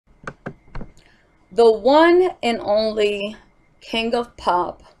The one and only King of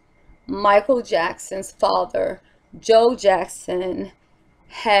Pop, Michael Jackson's father, Joe Jackson,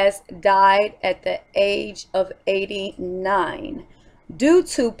 has died at the age of 89 due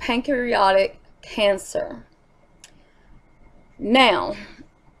to pancreatic cancer. Now,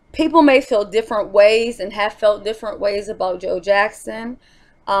 people may feel different ways and have felt different ways about Joe Jackson.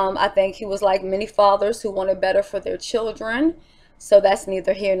 I think he was like many fathers who wanted better for their children. So that's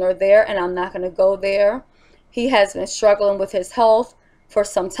neither here nor there, and I'm not going to go there. He has been struggling with his health for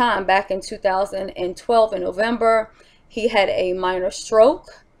some time. Back in 2012 in November, he had a minor stroke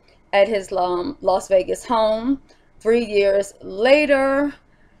at his Las Vegas home. 3 years later,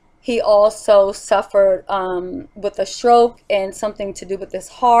 he also suffered with a stroke and something to do with his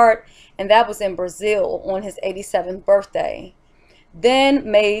heart, and that was in Brazil on his 87th birthday. Then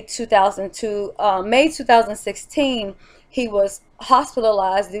May 2016, he was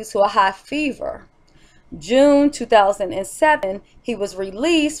hospitalized due to a high fever. June 2007, he was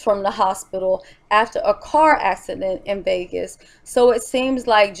released from the hospital after a car accident in Vegas. So it seems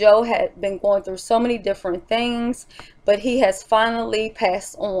like Joe had been going through so many different things, but he has finally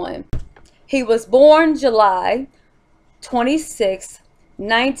passed on. He was born July 26,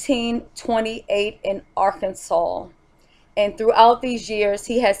 1928 in Arkansas. And throughout these years,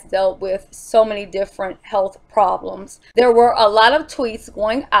 he has dealt with so many different health problems. There were a lot of tweets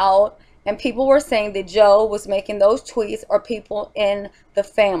going out, and people were saying that Joe was making those tweets or people in the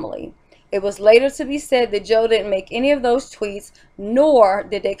family. It was later to be said that Joe didn't make any of those tweets, nor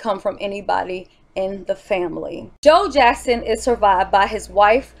did they come from anybody in the family. Joe Jackson is survived by his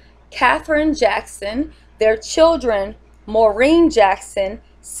wife, Catherine Jackson, their children, Maureen Jackson,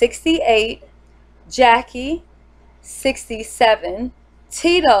 68, Jackie, 67,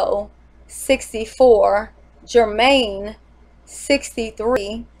 Tito, 64, Jermaine,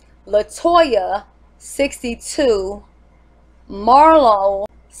 63, Latoya, 62, Marlo,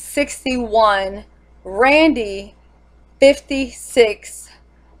 61, Randy, 56,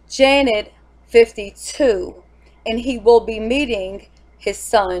 Janet, 52, and he will be meeting his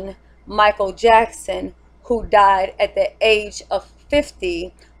son, Michael Jackson, who died at the age of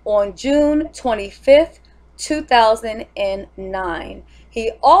 50 on June 25th, 2009.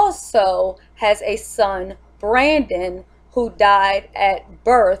 He also has a son, Brandon, who died at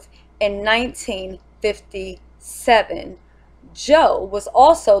birth in 1957. Joe was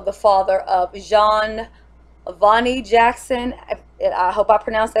also the father of JOH'VONNIE Jackson. I hope I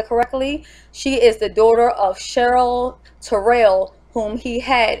pronounced that correctly. She is the daughter of Cheryl Terrell, whom he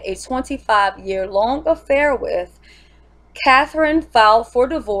had a 25-year-long affair with. Catherine filed for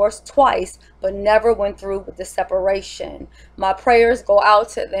divorce twice, but never went through with the separation. My prayers go out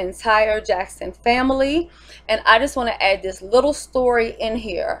to the entire Jackson family. And I just want to add this little story in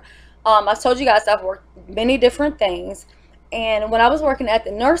here. I told you guys I've worked many different things. And when I was working at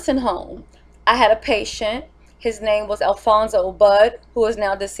the nursing home, I had a patient. His name was Alfonso Bud, who is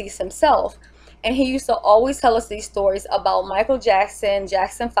now deceased himself. And he used to always tell us these stories about Michael Jackson,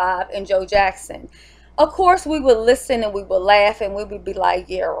 Jackson 5, and Joe Jackson. Of course, we would listen and we would laugh and we would be like,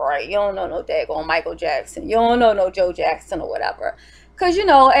 yeah, right, you don't know no daggone Michael Jackson. You don't know no Joe Jackson or whatever. Because, you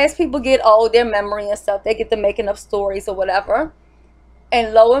know, as people get old, their memory and stuff, they get to making up stories or whatever.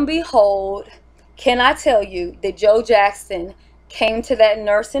 And lo and behold, can I tell you that Joe Jackson came to that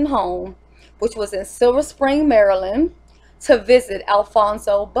nursing home, which was in Silver Spring, Maryland, to visit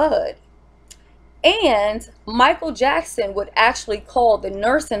Alfonso Bud. And Michael Jackson would actually call the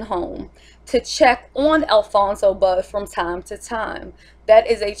nursing home to check on Alfonso Bud from time to time. That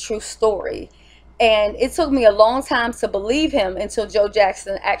is a true story. And it took me a long time to believe him until Joe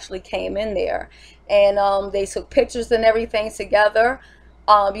Jackson actually came in there. And they took pictures and everything together.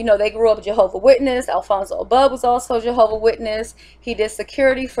 You know, they grew up Jehovah's Witness. Alfonso Bud was also Jehovah's Witness. He did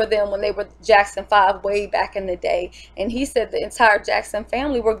security for them when they were Jackson 5 way back in the day. And he said the entire Jackson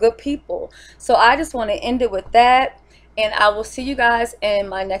family were good people. So I just want to end it with that. And I will see you guys in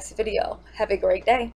my next video. Have a great day.